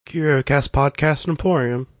Cast Podcast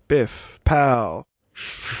Emporium. Biff, pow,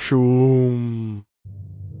 shoom.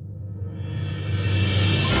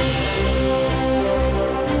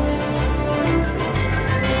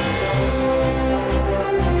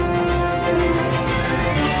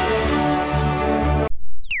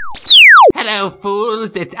 Hello,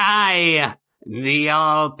 fools, it's I, the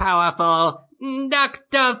all-powerful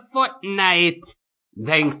Dr. Fortnite.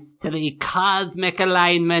 Thanks to the cosmic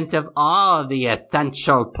alignment of all the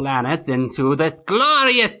essential planets into this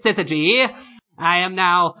glorious syzygy, I am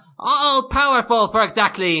now all-powerful for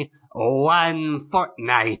exactly one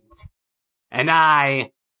fortnight. And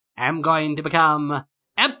I am going to become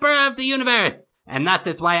Emperor of the Universe. And that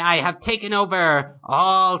is why I have taken over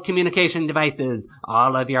all communication devices,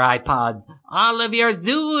 all of your iPods, all of your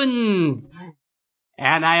Zunes.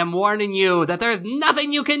 And I am warning you that there's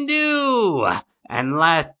nothing you can do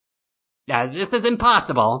unless, this is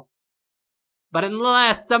impossible, but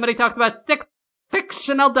unless somebody talks about 6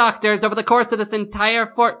 fictional doctors over the course of this entire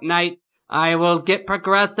fortnight, I will get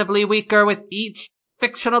progressively weaker with each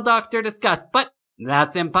fictional doctor discussed. But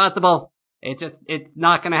that's impossible. It's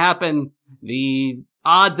not gonna happen. The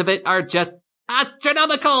odds of it are just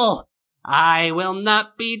astronomical. I will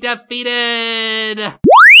not be defeated.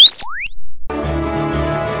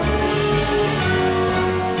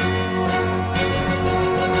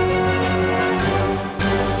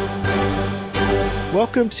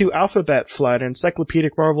 Welcome to Alphabet Flight, an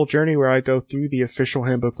encyclopedic Marvel journey where I go through the official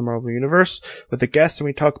handbook of the Marvel Universe with a guest and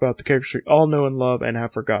we talk about the characters we all know and love and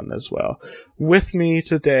have forgotten as well. With me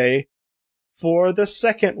today, for the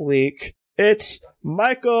second week, it's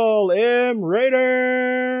Michael M.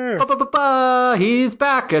 Raider! He's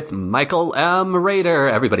back. It's Michael M. Raider,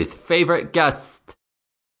 everybody's favorite guest.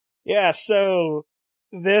 Yeah, so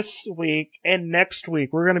this week and next week,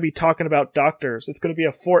 we're going to be talking about doctors. It's going to be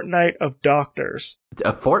a fortnight of doctors.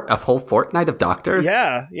 A whole fortnight of doctors?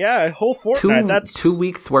 Yeah, a whole fortnight. That's 2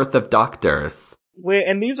 weeks worth of doctors.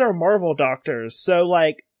 And these are Marvel doctors, so,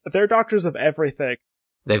 they're doctors of everything.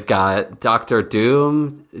 They've got Dr.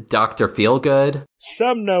 Doom, Dr. Feelgood.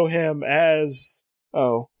 Some know him as...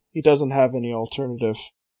 Oh, he doesn't have any alternative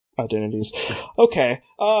identities. Okay,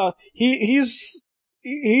 he's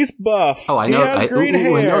buff. Oh, I know. He has green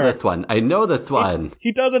hair. I know this one. I know this one.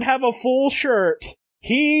 He doesn't have a full shirt.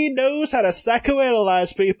 He knows how to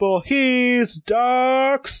psychoanalyze people. He's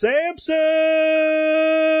Doc Samson!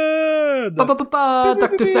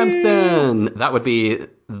 Dr. Samson! That would be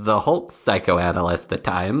the Hulk psychoanalyst at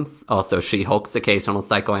times. Also, She-Hulk's occasional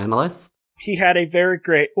psychoanalyst. He had a very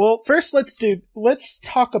great... Well, first let's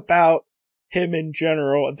talk about him in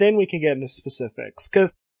general, then we can get into specifics,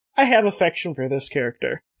 because I have affection for this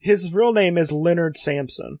character. His real name is Leonard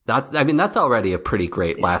Samson. That's already a pretty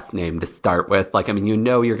great last name to start with. You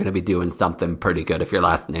know you're going to be doing something pretty good if your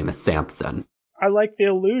last name is Samson. I like the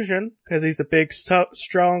illusion, because he's a big,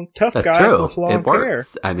 strong, tough guy true. with long hair. It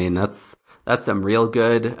works. Hair. That's some real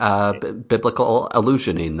good biblical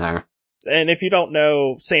illusioning there. And if you don't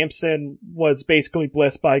know, Samson was basically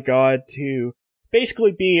blessed by God to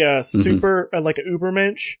basically be a super, like an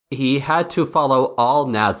Ubermensch. He had to follow all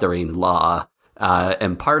Nazarene law.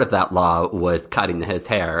 And part of that law was cutting his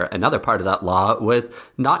hair. Another part of that law was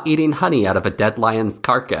not eating honey out of a dead lion's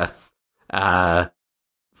carcass.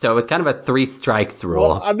 So it was kind of a 3 strikes rule.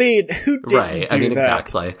 Well, who didn't do that?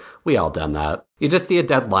 Exactly. We all done that. You just see a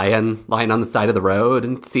dead lion lying on the side of the road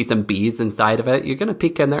and see some bees inside of it. You're going to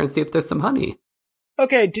peek in there and see if there's some honey.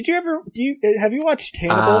 Okay, have you watched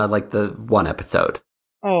Hannibal? The one episode.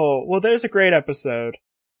 Oh, well, there's a great episode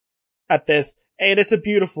at this. And it's a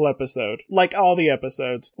beautiful episode, like all the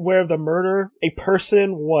episodes, where the murder, a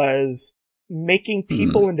person was making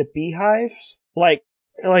people into beehives.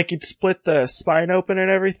 You'd split the spine open and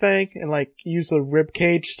everything, and use the rib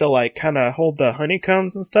cage to kind of hold the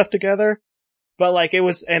honeycombs and stuff together. But it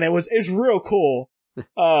was real cool.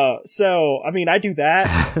 I do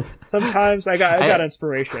that. Sometimes I got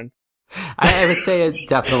inspiration. I would say it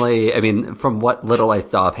definitely, from what little I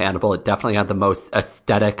saw of Hannibal, it definitely had the most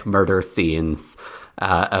aesthetic murder scenes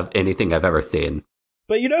of anything I've ever seen.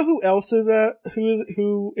 But you know who else is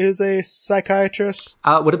who is a psychiatrist?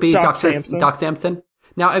 Would it be Doc Samson? Doc Samson?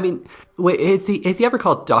 Now, wait, is he ever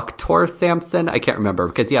called Dr. Samson? I can't remember,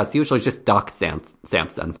 because it's usually just Doc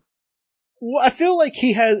Samson. Well, I feel like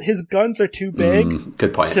his guns are too big.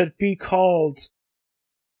 Good point. To be called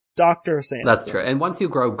Dr. Samson. That's true. And once you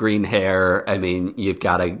grow green hair, you've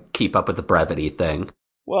got to keep up with the brevity thing.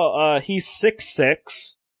 Well, he's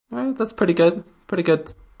 6'6". All right, that's pretty good. Pretty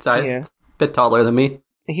good size. Yeah. Bit taller than me.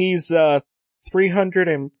 He's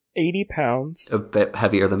 380 pounds. A bit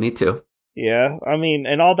heavier than me, too. Yeah, I mean,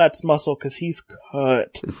 and all that's muscle because he's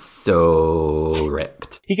cut. So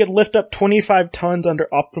ripped. He could lift up 25 tons under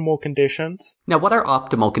optimal conditions. Now, what are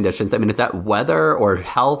optimal conditions? I mean, is that weather or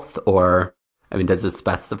health or, I mean, does it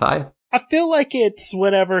specify? I feel like it's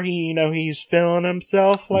whenever he's feeling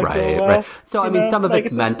himself. Like, right. So, I mean, some of like,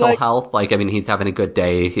 it's mental health. Like, I mean, he's having a good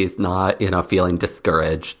day. He's not, feeling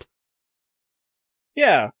discouraged.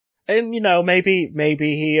 Yeah. And, maybe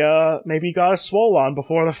he got a swole on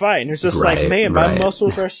before the fight. And it's just like, man, my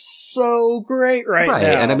muscles are so great right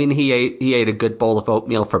now. And I mean, he ate a good bowl of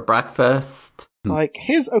oatmeal for breakfast. Like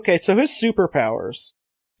so his superpowers,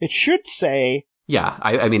 it should say. Yeah,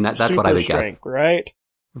 I mean, that's what I would guess. Right?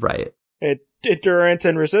 Right. Endurance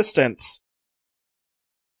and resistance.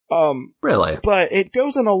 Really? But it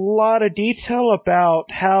goes in a lot of detail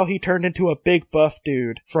about how he turned into a big buff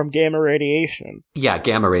dude from gamma radiation. Yeah,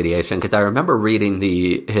 gamma radiation, because I remember reading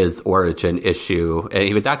his origin issue, and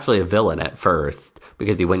he was actually a villain at first,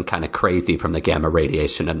 because he went kind of crazy from the gamma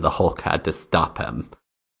radiation, and the Hulk had to stop him,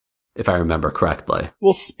 if I remember correctly.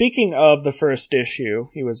 Well, speaking of the first issue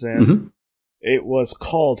he was in, It was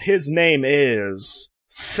called His Name Is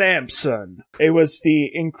Samson. It was the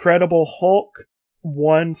Incredible Hulk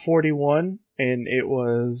 141, and it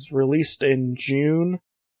was released in June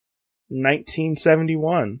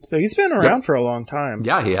 1971. So he's been around for a long time.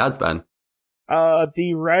 Yeah, he has been.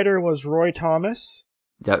 The writer was Roy Thomas.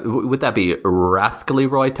 Would that be Rascally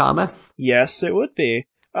Roy Thomas? Yes, it would be.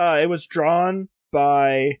 It was drawn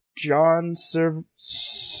by John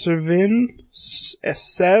Severin.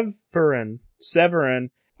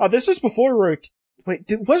 Oh, this was before Roy.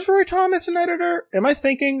 Was Roy Thomas an editor? Am I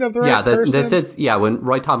thinking of the right person? This is when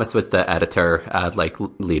Roy Thomas was the editor,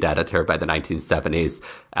 lead editor by the 1970s.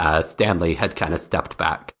 Stan Lee had kind of stepped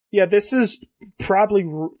back. Yeah, this is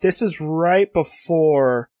right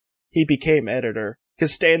before he became editor,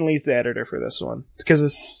 because Stan Lee's the editor for this one.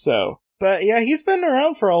 But yeah, he's been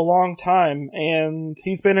around for a long time, and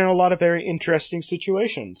he's been in a lot of very interesting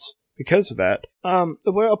situations because of that.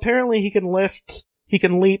 Well, apparently he can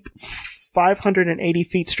leap 580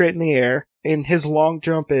 feet straight in the air, and his long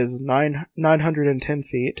jump is 910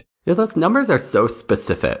 feet. Yeah, those numbers are so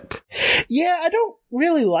specific. Yeah, I don't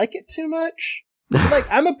really like it too much. Like,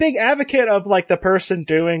 I'm a big advocate of, like, the person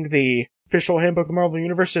doing the official handbook of the Marvel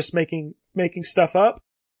Universe just making stuff up,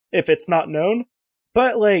 if it's not known.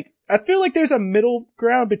 But, like, I feel like there's a middle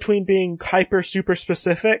ground between being hyper super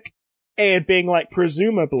specific and being like,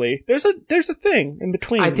 presumably. There's a thing in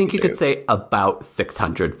between. I think you could say about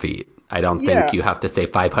 600 feet. I don't think you have to say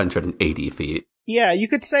 580 feet. Yeah, you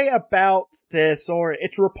could say about this, or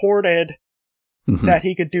it's reported that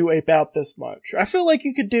he could do about this much. I feel like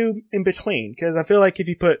you could do in between, because I feel like if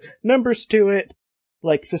you put numbers to it,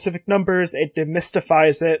 like specific numbers, it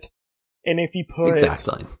demystifies it. And if you put...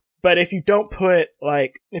 Exactly. But if you don't put,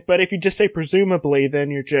 but if you just say presumably,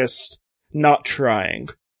 then you're just not trying.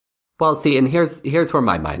 Well, see, and here's where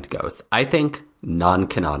my mind goes. I think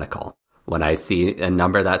non-canonical when I see a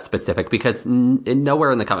number that specific, because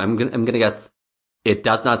nowhere in the comic, I'm gonna guess it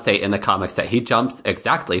does not say in the comics that he jumps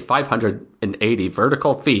exactly 580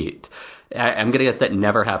 vertical feet. I'm gonna guess that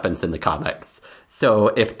never happens in the comics. So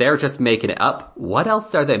if they're just making it up, what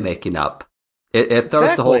else are they making up? It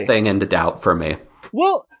throws the whole thing into doubt for me.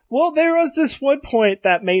 Well, there was this one point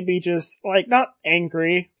that made me just, like, not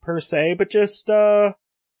angry, per se, but just,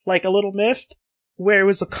 like, a little miffed, where it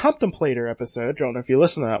was a Contemplator episode. I don't know if you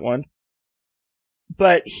listened to that one.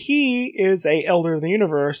 But he is a Elder of the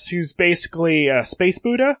Universe who's basically a Space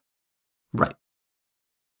Buddha. Right.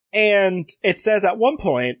 And it says at one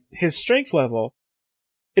point, his strength level,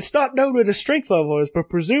 it's not known what his strength level is, but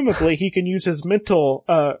presumably he can use his mental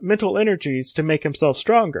energies to make himself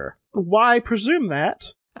stronger. Why presume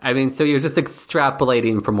that? I mean, so you're just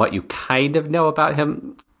extrapolating from what you kind of know about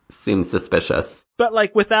him? Seems suspicious. But,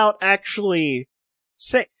 like, without actually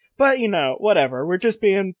but, whatever. We're just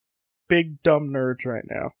being big, dumb nerds right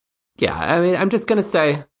now. Yeah, I mean, I'm just gonna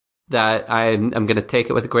say that I'm gonna take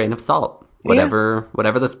it with a grain of salt. Whatever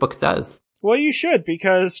this book says. Well, you should,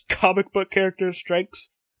 because comic book characters' strengths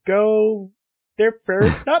they're very,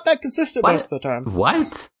 not that consistent most of the time.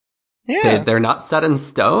 What? Yeah. They're not set in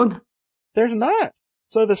stone? They're not.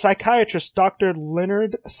 So the psychiatrist, Dr.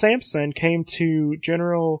 Leonard Samson, came to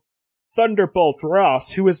General Thunderbolt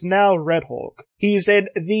Ross, who is now Red Hulk. He's in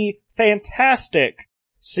the fantastic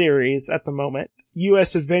series at the moment,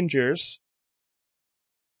 U.S. Avengers,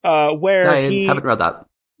 where I haven't read that.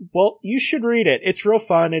 Well, you should read it. It's real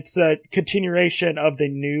fun. It's a continuation of the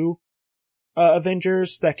new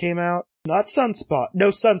Avengers that came out. Not Sunspot. No,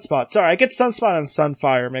 Sunspot. Sorry, I get Sunspot and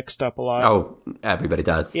Sunfire mixed up a lot. Oh, everybody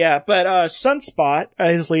does. Yeah, but Sunspot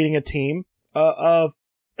is leading a team of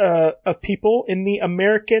people in the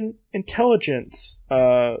American intelligence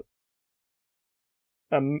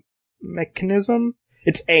mechanism.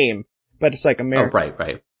 It's AIM, but it's like American. Oh,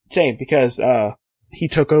 right. It's AIM because he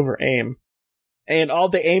took over AIM, and all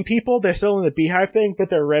the AIM people, they're still in the Beehive thing, but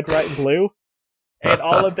they're red, white, and blue, and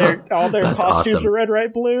all their costumes awesome. are red,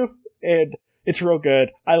 white, blue, and it's real good.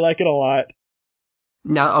 I like it a lot.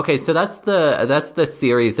 Now, okay, so that's the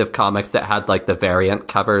series of comics that had like the variant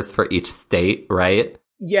covers for each state, right?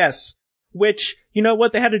 Yes. Which, you know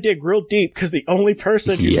what, they had to dig real deep because the only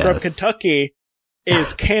person who's from Kentucky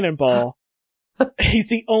is Cannonball. He's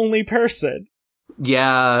the only person.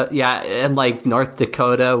 Yeah, and like North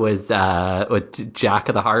Dakota was with Jack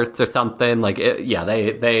of the Hearts or something. Like,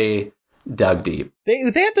 they dug deep. They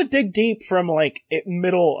have to dig deep from like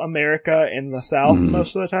Middle America and the South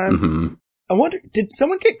most of the time. Mm-hmm. I wonder, did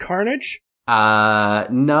someone get Carnage?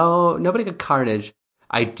 No, nobody got Carnage.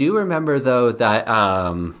 I do remember though that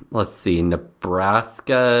let's see,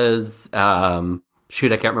 Nebraska's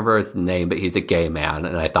shoot, I can't remember his name, but he's a gay man,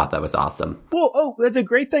 and I thought that was awesome. Well, the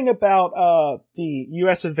great thing about the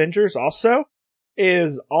U.S. Avengers also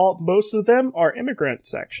is most of them are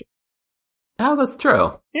immigrants, actually. Oh, that's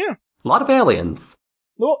true. Yeah. A lot of aliens.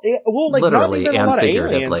 Well, like literally not even and a lot of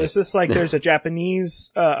figuratively. aliens. It's just like there's a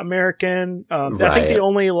Japanese American. Right. I think the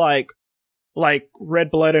only like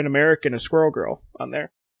red-blooded American is Squirrel Girl on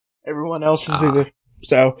there. Everyone else is either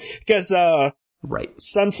because right.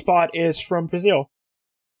 Sunspot is from Brazil.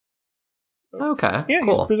 Okay, Yeah,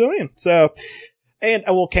 cool. He's Brazilian. So, and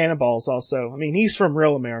Cannonball's also. I mean, he's from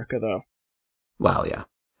real America though. Well, yeah.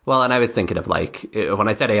 Well, and I was thinking of like when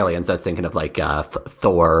I said aliens, I was thinking of like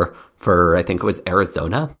Thor for I think it was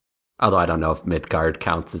Arizona. Although I don't know if Midgard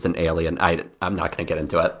counts as an alien. I'm not going to get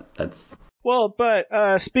into it. That's but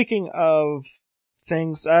speaking of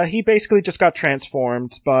things, he basically just got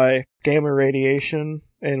transformed by gamma radiation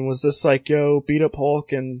and was just like, yo, beat up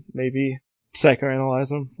Hulk and maybe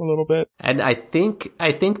psychoanalyze him a little bit. And I think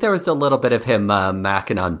there was a little bit of him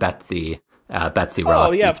macking on Betsy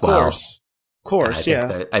Ross as well. Of course,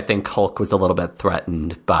 yeah. I think Hulk was a little bit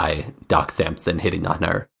threatened by Doc Samson hitting on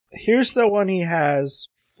her. Here's the one he has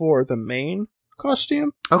for the main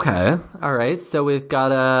costume. Okay, all right. So we've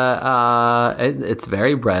got it's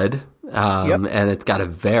very red. And it's got a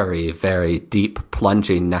very, very deep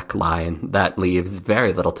plunging neckline that leaves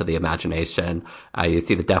very little to the imagination. You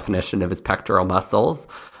see the definition of his pectoral muscles.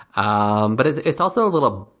 But it's also a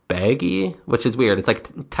little baggy, which is weird. It's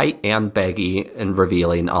like tight and baggy and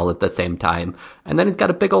revealing all at the same time. And then he's got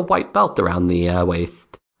a big old white belt around the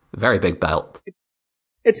waist. Very big belt.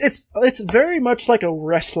 It's very much like a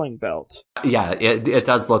wrestling belt. Yeah, it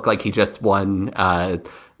does look like he just won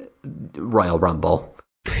Royal Rumble.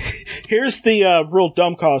 Here's the real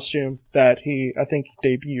dumb costume that I think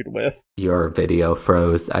debuted with. Your video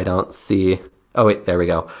froze. I don't see. Oh wait, there we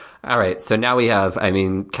go. All right, so now we have,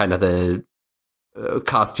 kind of the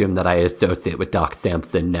costume that I associate with Doc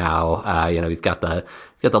Samson now. He's got the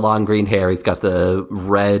long green hair, he's got the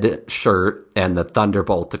red shirt and the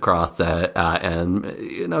thunderbolt across it,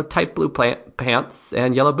 and tight blue pants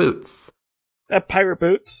and yellow boots. Pirate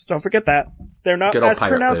boots. Don't forget that. They're not as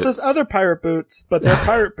pronounced as other pirate boots, but they're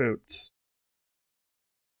pirate boots.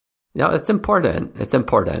 No, it's important. It's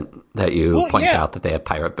important that you point out that they have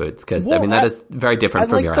pirate boots, because, that is very different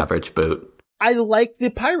from your average boot. I like the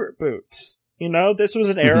pirate boots. This was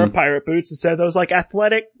an era of pirate boots instead of those, like,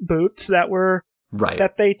 athletic boots that were... Right.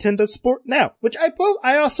 That they tend to sport now, which I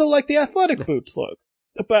also like the athletic boots look.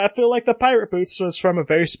 But I feel like the pirate boots was from a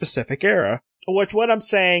very specific era. What I'm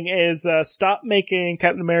saying is, stop making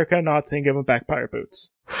Captain America Nazi and give him back pirate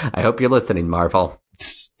boots. I hope you're listening, Marvel.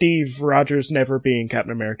 Steve Rogers never being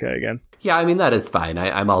Captain America again. Yeah, that is fine.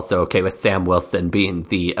 I'm also okay with Sam Wilson being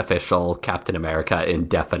the official Captain America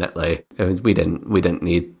indefinitely. We didn't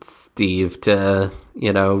need Steve to,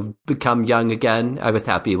 become young again. I was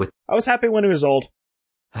happy when he was old.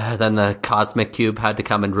 Then the Cosmic Cube had to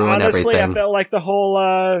come and ruin everything. Honestly, I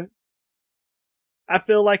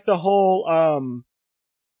feel like the whole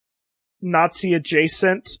Nazi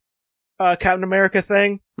adjacent Captain America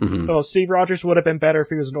thing. Mm-hmm. Well, Steve Rogers would have been better if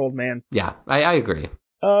he was an old man. Yeah, I agree.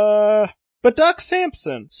 But Doc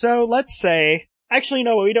Samson. So let's say, actually,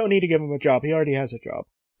 no, we don't need to give him a job. He already has a job.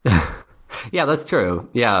 Yeah, that's true.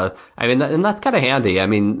 Yeah, and that's kind of handy. A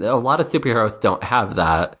lot of superheroes don't have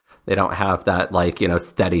that. They don't have that,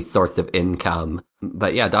 steady source of income.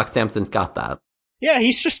 But yeah, Doc Samson's got that. Yeah,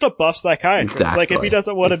 he's just a buff psychiatrist. Exactly. Like, if he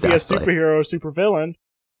doesn't want to be a superhero or supervillain,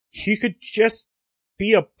 he could just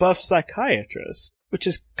be a buff psychiatrist, which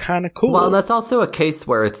is kind of cool. Well, and that's also a case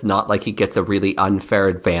where it's not like he gets a really unfair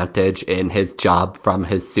advantage in his job from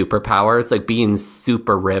his superpowers. Like, being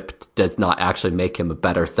super ripped does not actually make him a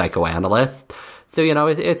better psychoanalyst. So,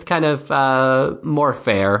 it's kind of more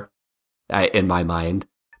fair in my mind.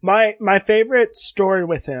 My favorite story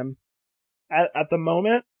with him at the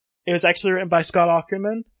moment, it was actually written by Scott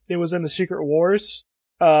Aukerman. It was in the Secret Wars.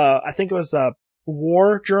 I think it was a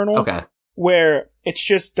War Journal. Okay. Where it's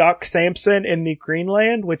just Doc Samson in the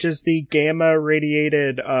Greenland, which is the gamma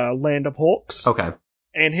radiated land of Hulks. Okay.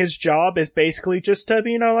 And his job is basically just to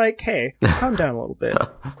be, hey, calm down a little bit.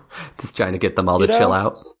 Just trying to get them all to chill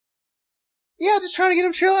out. Yeah, just trying to get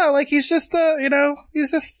him chill out. Like, he's just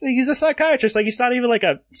he's a psychiatrist. Like, he's not even like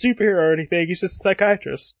a superhero or anything. He's just a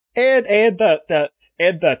psychiatrist. And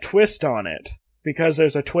the twist on it, because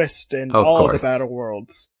there's a twist in all of the Battle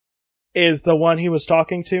Worlds, is the one he was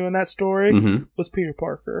talking to in that story was Peter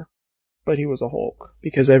Parker. But he was a Hulk,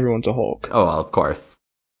 because everyone's a Hulk. Oh, well, of course.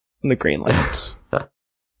 In the Greenlands.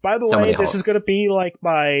 By the way, this is going to be like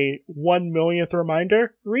my 1 millionth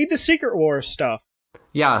reminder. Read the Secret Wars stuff.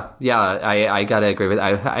 Yeah, I gotta agree with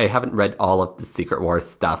that. I haven't read all of the Secret Wars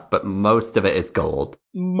stuff, but most of it is gold.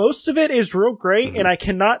 Most of it is real great, and I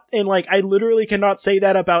literally cannot say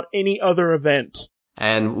that about any other event.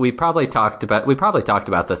 And we probably talked about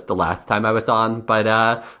this the last time I was on, but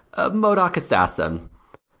MODOK Assassin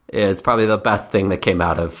is probably the best thing that came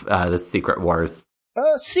out of the Secret Wars.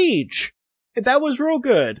 Siege. That was real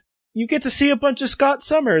good. You get to see a bunch of Scott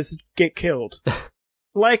Summers get killed.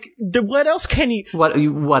 Like, what else can you...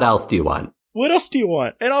 What else do you want? What else do you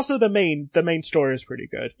want? And also the main story is pretty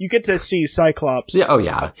good. You get to see Cyclops. Yeah, oh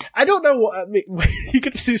yeah. I don't know you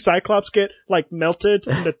get to see Cyclops get, melted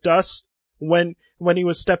into dust when he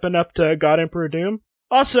was stepping up to God Emperor Doom.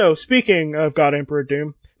 Also, speaking of God Emperor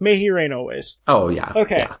Doom, may he reign always. Oh yeah.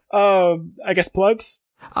 Okay. Yeah. I guess plugs?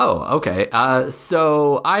 Oh, okay.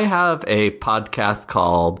 So I have a podcast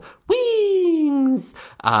called Wings,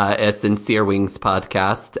 a Sincere Wings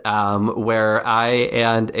podcast, where I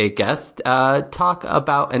and a guest talk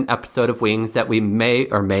about an episode of Wings that we may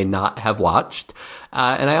or may not have watched.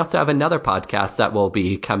 And I also have another podcast that will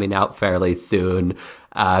be coming out fairly soon,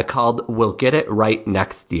 called We'll Get It Right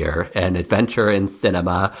Next Year, an adventure in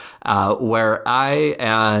cinema, where I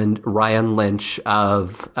and Ryan Lynch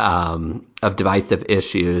of Divisive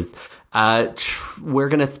Issues, we're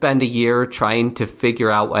going to spend a year trying to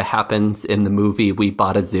figure out what happens in the movie We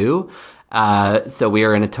Bought a Zoo. So we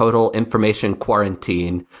are in a total information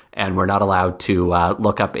quarantine, and we're not allowed to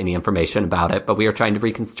look up any information about it, but we are trying to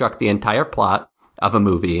reconstruct the entire plot of a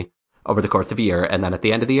movie over the course of a year, and then at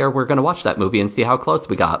the end of the year, we're going to watch that movie and see how close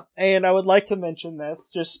we got. And I would like to mention this,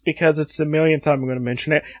 just because it's the millionth time I'm going to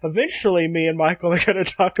mention it. Eventually, me and Michael are going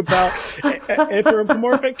to talk about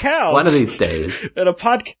anthropomorphic cows. One of these days. On a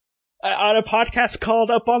podcast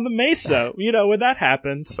called Up on the Mesa. When that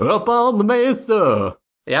happens. Up on the Mesa!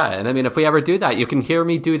 Yeah, and I mean, if we ever do that, you can hear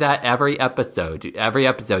me do that every episode. Every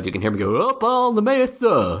episode, you can hear me go, Up on the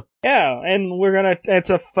Mesa! Yeah, and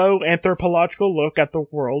it's a faux anthropological look at the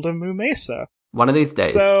world of Moo Mesa. One of these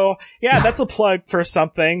days. So, yeah, that's a plug for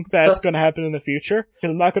something that's going to happen in the future.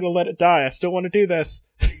 I'm not going to let it die. I still want to do this.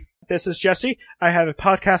 This is Jesse. I have a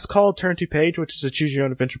podcast called Turn to Page, which is a Choose Your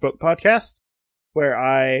Own Adventure book podcast, where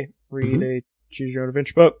I read a Choose Your Own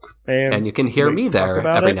Adventure book. And you can hear me there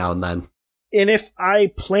every now and then. And if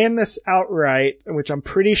I plan this out right, which I'm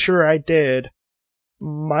pretty sure I did,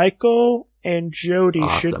 Michael and Jody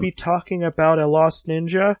should be talking about a Lost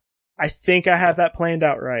Ninja. I think I have that planned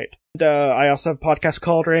out right. And, I also have a podcast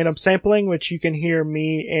called Random Sampling, which you can hear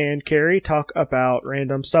me and Carrie talk about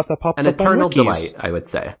random stuff that pops up on Wikis. An eternal delight, I would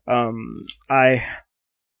say. I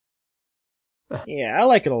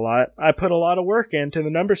like it a lot. I put a lot of work into the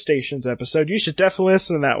Number Stations episode. You should definitely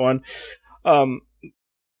listen to that one.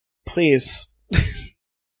 Please.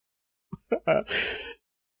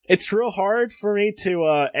 It's real hard for me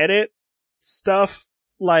to edit stuff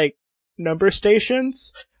like Number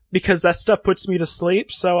Stations because that stuff puts me to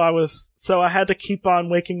sleep. So I had to keep on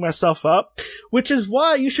waking myself up, which is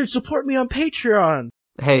why you should support me on Patreon.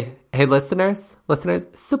 Hey, listeners,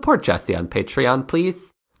 support Jesse on Patreon,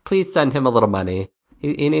 please. Please send him a little money.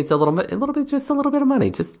 He needs just a little bit of money,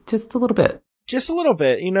 just a little bit. Just a little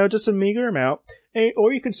bit, just a meager amount.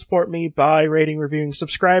 Or you can support me by rating, reviewing,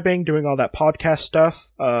 subscribing, doing all that podcast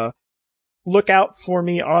stuff. Look out for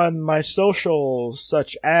me on my socials,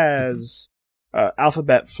 such as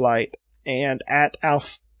Alphabet Flight and at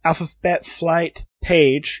Alphabet Flight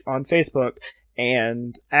page on Facebook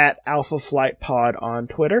and at Alpha Flight Pod on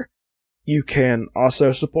Twitter. You can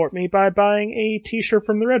also support me by buying a t-shirt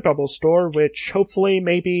from the Redbubble store, which hopefully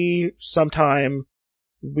maybe sometime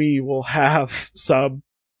we will have some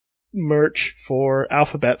merch for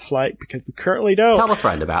Alphabet Flight, because we currently don't. Tell a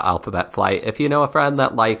friend about Alphabet Flight. If you know a friend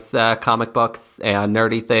that likes comic books and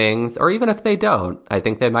nerdy things, or even if they don't, I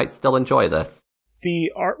think they might still enjoy this.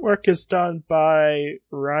 The artwork is done by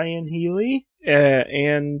Ryan Healy,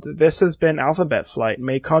 and this has been Alphabet Flight.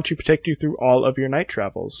 May Khonshu protect you through all of your night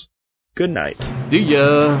travels. Good night. See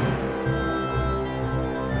ya!